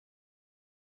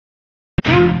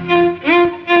இனிய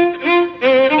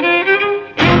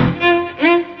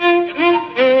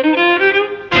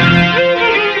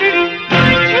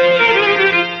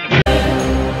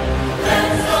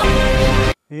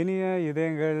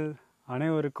இதயங்கள்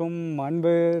அனைவருக்கும்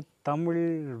அன்பு தமிழ்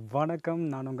வணக்கம்.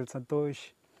 நான் உங்கள் சந்தோஷ்.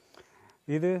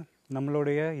 இது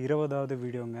நம்மளுடைய 20வது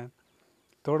வீடியோங்க.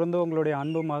 தொடர்ந்து உங்களுடைய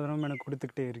அன்பு மாதிரியும் எனக்கு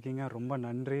கொடுத்துக்கிட்டே இருக்கீங்க, ரொம்ப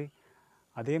நன்றி.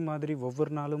 அதே மாதிரி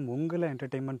ஒவ்வொரு நாளும் உங்களை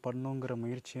என்டர்டெயின்மெண்ட் பண்ணணுங்கிற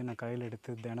முயற்சியை நான் கையில்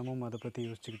எடுத்து தினமும் அதை பற்றி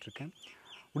யோசிச்சுக்கிட்டு இருக்கேன்.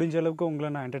 முடிஞ்ச அளவுக்கு உங்களை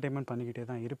நான் என்டர்டெயின்மெண்ட் பண்ணிக்கிட்டே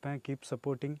தான் இருப்பேன். Keep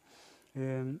supporting.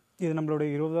 இது நம்மளுடைய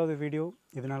 20வது வீடியோ.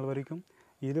 இது நாள் வரைக்கும்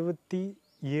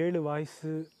 27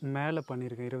 வாய்ஸு மேலே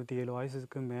பண்ணியிருக்கேன். 27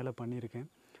 வாய்ஸுக்கு மேலே பண்ணியிருக்கேன்.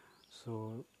 ஸோ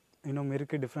இன்னும்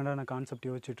இருக்குது, டிஃப்ரெண்ட்டான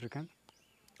கான்செப்ட் யோசிச்சுட்ருக்கேன்.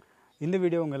 இந்த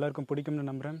வீடியோ உங்கள் எல்லாருக்கும் பிடிக்கும்னு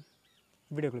நம்புகிறேன்.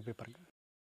 வீடியோக்குள்ளே போய் பாருங்கள்.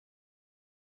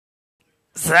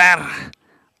 சார்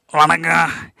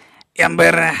வணக்கம், என்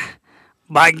பேர்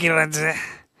பாக்யராஜ்.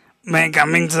 மே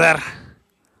கம்மிங் சார்.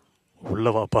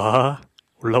 உள்ளவாப்பா,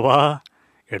 உள்ளவா.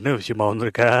 என்ன விஷயமா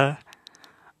வந்திருக்க?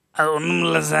 அது ஒன்றும்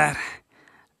இல்லை சார்,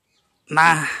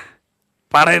 நான்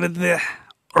படம் எடுத்து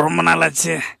ரொம்ப நாள்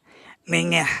ஆச்சு.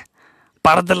 நீங்கள்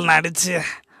படத்தில் நடித்து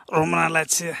ரொம்ப நாள்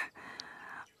ஆச்சு.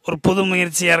 ஒரு புது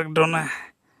முயற்சியாக இருக்கட்டும்னு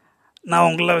நான்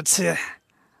உங்களை வச்சு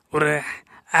ஒரு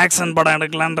ஆக்ஷன் படம்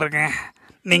எடுக்கலான்னு இருக்கேன்.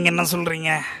 நீங்கள் என்ன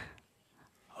சொல்கிறீங்க?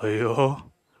 ஐயோ,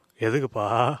 எதுக்குப்பா?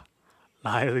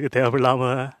 நான் எதுக்கு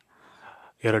தேவையில்லாமல்?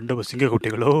 என் 2 சிங்க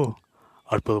குட்டிகளோ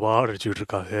அற்புதமாக நடிச்சுக்கிட்டு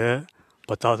இருக்காங்க.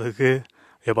 10ஆவதுக்கு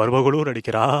என் மருமகளும்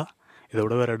நடிக்கிறா. இதை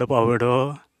விட வேறு என்னப்பா வேணும்?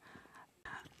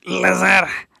 இல்லை சார்,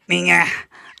 நீங்கள்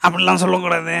அப்படிலாம்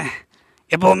சொல்லக்கூடாது.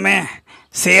 எப்போவுமே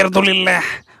செய்கிற தொழிலில்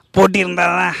போட்டி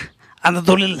இருந்தால் தான் அந்த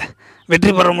தொழில்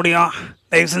வெற்றி பெற முடியும்.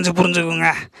 தயவு செஞ்சு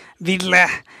புரிஞ்சுக்கோங்க.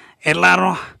 வீட்டில்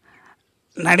எல்லோரும்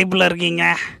நடிப்பில் இருக்கீங்க,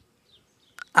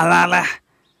 அதனால்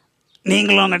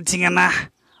நீங்களும் நடிச்சிங்கன்னா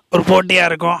ஒரு போட்டியாக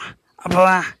இருக்கும். அப்போ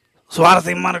தான்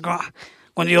சுவாரஸ்யமாக இருக்கும்.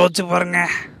 கொஞ்சம் யோசிச்சு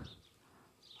பாருங்கள்.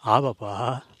 ஆமாப்பா,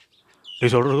 நீ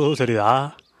சொல்கிறதும் சரிதா.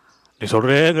 நீ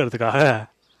சொல்கிறேங்கிறதுக்காக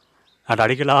நான்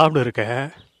நடிக்கலாம்னு இருக்கேன்.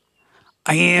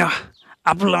 ஐயோ,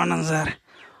 அப்படிலாம் வேணாம் சார்.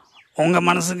 உங்கள்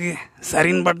மனசுக்கு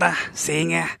சரின்னு பட்டா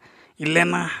செய்யுங்க,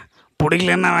 இல்லைன்னா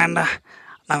பிடிக்கலன்னா வேண்டாம்.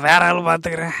 நான் வேறு ஆள்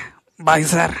பார்த்துக்கிறேன். Bye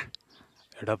sir.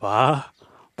 எடப்பா,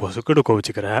 பொசுக்குன்னு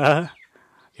கோவிச்சுக்கிற.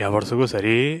 என் மனசுக்கும்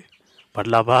சரி,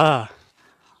 பண்ணலாமா?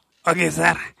 Okay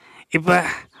sir. இப்போ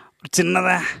ஒரு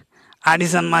சின்னதாக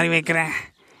ஆடிஷன் மாதிரி வைக்கிறேன்.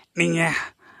 நீங்கள்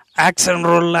ஆக்ஷன்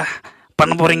ரோலில்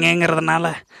பண்ண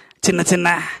போகிறீங்கிறதுனால சின்ன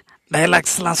சின்ன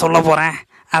டைலாக்ஸ்லாம் சொல்ல போகிறேன்.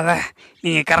 அதை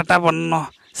நீங்கள் கரெக்டாக பண்ணணும்.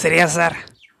 சரியா சார்?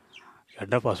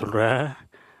 என்னப்பா சொல்கிற?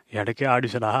 எனக்கே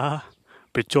ஆடிஷனா?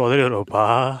 பிச்சு உதறிடுவேப்பா,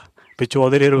 பிச்சு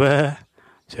உதறிடுவேன்.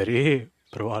 சரி,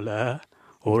 பரவாயில்ல.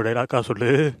 ஒவ்வொரு டைலாக்கா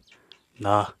சொல்லு.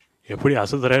 நான் எப்படி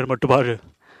அசந்துறேன்னு மட்டும் பாரு.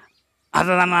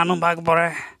 அதை தான் நானும் பார்க்க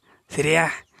போகிறேன். சரியா?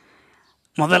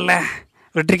 முதல்ல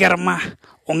வெற்றிகரமாக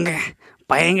உங்கள்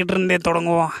பையன்கிட்ட இருந்தே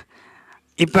தொடங்குவோம்.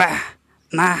 இப்போ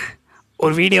நான்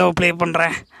ஒரு வீடியோவை ப்ளே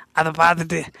பண்ணுறேன், அதை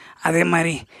பார்த்துட்டு அதே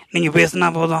மாதிரி நீங்கள் பேசுனா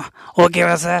போதும்.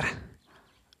 ஓகேவா சார்?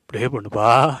 ப்ளே பண்ணுப்பா,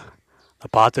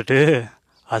 நான் பார்த்துட்டு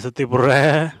அசத்தி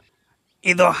போடுறேன்.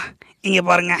 இதோ இங்கே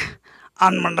பாருங்கள்,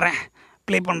 ஆன் பண்ணுறேன்,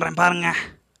 ப்ளே பண்ணுறேன், பாருங்கள்.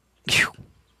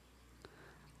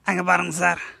 அங்கே பாருங்கள்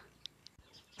சார்.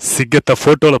 சிங்கத்தை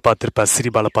ஃபோட்டோவில் பார்த்துருப்ப,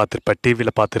 சினிமாவில் பார்த்துருப்ப,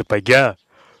 டிவியில் பார்த்துருப்பீங்க,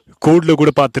 கூண்டில்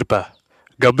கூட பார்த்துருப்ப.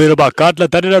 கம்பீரமாக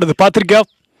காட்டில் தண்ணி நடந்து பார்த்துருக்கியா?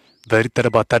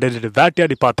 வெறித்தனமாக தண்ணி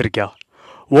வேட்டையாடி பார்த்துருக்கியா?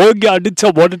 ஓங்கி அடிச்சா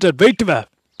மானிட்டர் வெயிட்டுவேன்.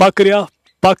 பார்க்குறியா?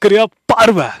 பார்க்குறியா?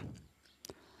 பாருவேன்.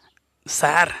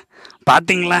 சார்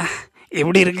பார்த்தீங்களா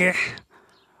எப்படி இருக்கு?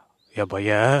 என்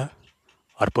பையன்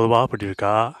அற்புதமாக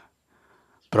பண்ணியிருக்கா,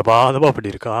 பிரபாதமாக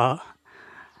பண்ணியிருக்கா.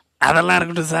 அதெல்லாம்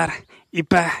இருக்கட்டும் சார்.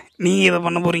 இப்போ நீங்கள் இதை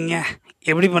பண்ண போகிறீங்க,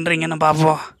 எப்படி பண்ணுறீங்கன்னு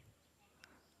பார்ப்போம்.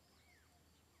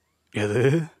 எது?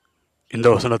 இந்த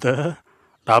வசனத்தை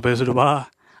நான் பேசணுமா?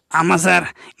 ஆமாம் சார்,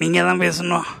 நீங்கள் தான்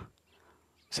பேசணும்.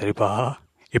 சரிப்பா,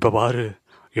 இப்போ பாரு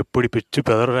எப்படி பிச்சு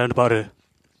பெதறேன்னு பாரு.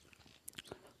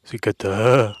 சிங்கத்தை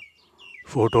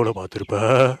ஃபோட்டோவில் பார்த்துருப்ப,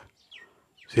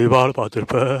 சினிமாவில்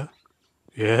பார்த்துருப்ப,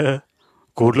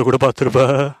 கூட்டில் கூட பார்த்துருப்ப.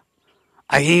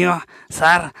 ஐயோ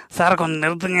சார், சார் கொஞ்சம்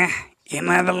நிறுத்துங்க.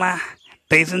 என்ன இதெல்லாம்?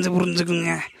 தயவு செஞ்சு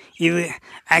புரிஞ்சுக்குங்க. இது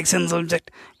ஆக்ஷன்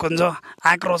சப்ஜெக்ட், கொஞ்சம்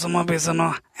ஆக்ரோஷமாக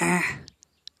பேசணும்.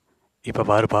 இப்போ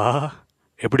பாருப்பா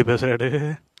எப்படி பேசுகிறாடு.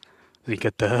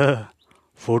 சிங்கத்தை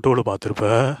ஃபோட்டோவில் பார்த்துருப்ப,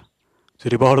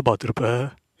 சினிமாவில் பார்த்துருப்ப,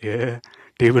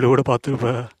 டிவியில் கூட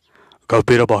பார்த்துருப்ப.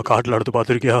 கம்பீரமா காட்டில் நடந்து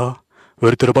பார்த்துருக்கியா?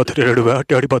 வெறுத்தரை பார்த்துட்டு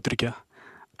வேட்டையாடி பார்த்துருக்கியா?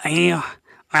 ஐயோ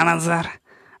வேணாம் சார்,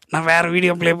 நான் வேறு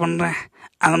வீடியோ ப்ளே பண்ணுறேன்,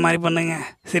 அந்த மாதிரி பண்ணுங்க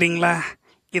சரிங்களா?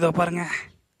 இதோ பாருங்க.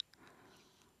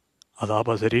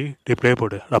 அதாப்பா சரி, நீ ப்ளே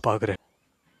போடு, நான் பார்க்குறேன்.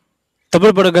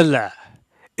 தமிழ் படங்களில்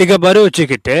இங்கே பரு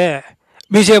வச்சுக்கிட்டு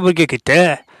மீசையை முறுக்கிக்கிட்டு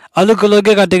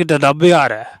அதுக்குள்ளே கட்டிக்கிட்ட நம்பி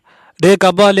யாரு டே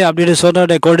கபாலி அப்படின்னு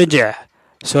சொன்னோடே கொடிஞ்சு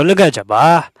சொல்லுங்க ஜப்பா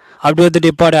அப்படி வந்து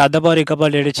நிப்பாடே அந்த மாதிரி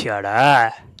கபாலி அடிச்சியாடா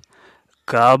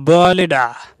கபாலிடா.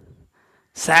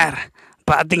 சார்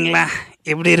பார்த்தீங்களா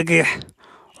எப்படி இருக்கு?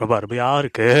 ரொம்ப அருமையாக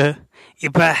இருக்கு.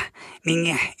 இப்போ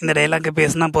நீங்கள் இந்த டைலாக்கு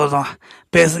பேசுனா போதும்,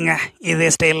 பேசுங்க இதே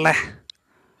ஸ்டைலில்.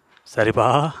 சரிப்பா,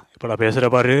 இப்போ நான் பேசுகிற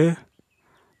பாரு.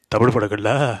 தமிழ்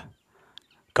படங்களில்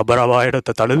கபராவா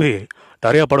இடத்தை தழுவி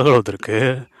நிறையா படங்கள் வந்திருக்கு.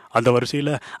 அந்த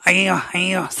வரிசையில் ஐயோ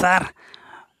ஐயோ சார்,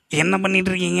 என்ன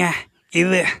பண்ணிட்டு இருக்கீங்க?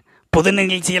 இது பொது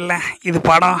நிகழ்ச்சி இல்லை, இது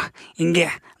படம். இங்கே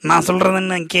நான்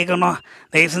சொல்கிறதுன்னு கேட்கணும்,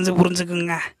 தயவு செஞ்சு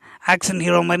புரிஞ்சுக்குங்க. ஆக்ஷன்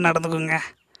ஹீரோ மாதிரி நடந்துக்குங்க.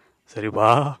 சரிப்பா,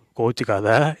 கோச்சிக்காத.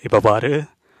 இப்போ பாரு,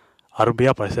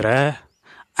 அருமையாக பேசுகிற.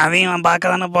 அதையும் நான்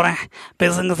பார்க்க தானே போகிறேன்,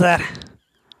 பேசுங்க சார்.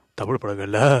 தமிழ்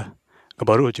படங்களில் இங்கே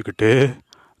பரு வச்சுக்கிட்டு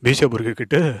மீசை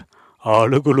முறுக்கிக்கிட்டு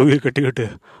ஆளுக்கு லுங்கி கட்டிக்கிட்டு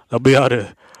நம்பி யாரு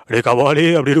அடே கபாலி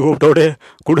அப்படின்னு கூப்பிட்டோடே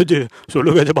குடிஞ்சு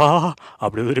சொல்லுங்க ஜப்பா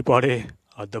அப்படி விரிப்பாடே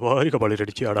அந்த மாதிரி கபாலி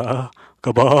அடிச்சியாடா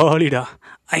கபாலிடா.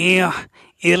 ஐயோ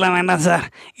இதெல்லாம் வேண்டாம் சார்,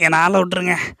 என்னை ஆளை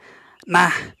விட்டுருங்க.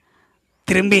 நான்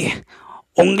திரும்பி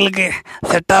உங்களுக்கு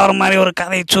செட் ஆகிற மாதிரி ஒரு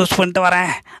கதையை சூஸ் பண்ணிட்டு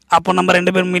வரேன். அப்போ நம்ம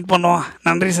 2 பேரும் மீட் பண்ணுவோம்.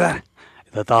 நன்றி சார்.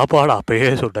 இதை தாப்பாடா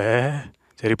அப்பயே சொன்னேன்.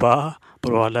 சரிப்பா,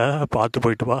 பரவாயில்ல, பார்த்து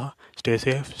போயிட்டு வா. Stay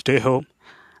safe, stay home.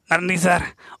 நன்றி சார்.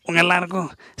 உங்கள் எல்லாருக்கும்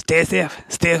ஸ்டே சேஃப்,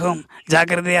 ஸ்டே ஹோம்.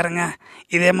 ஜாக்கிரதையாக இருங்க.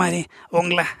 இதே மாதிரி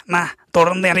உங்களை நான்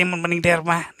தொடர்ந்து அரேஞ்ச்மெண்ட் பண்ணிக்கிட்டே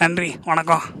இருப்பேன். நன்றி,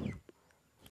 வணக்கம்.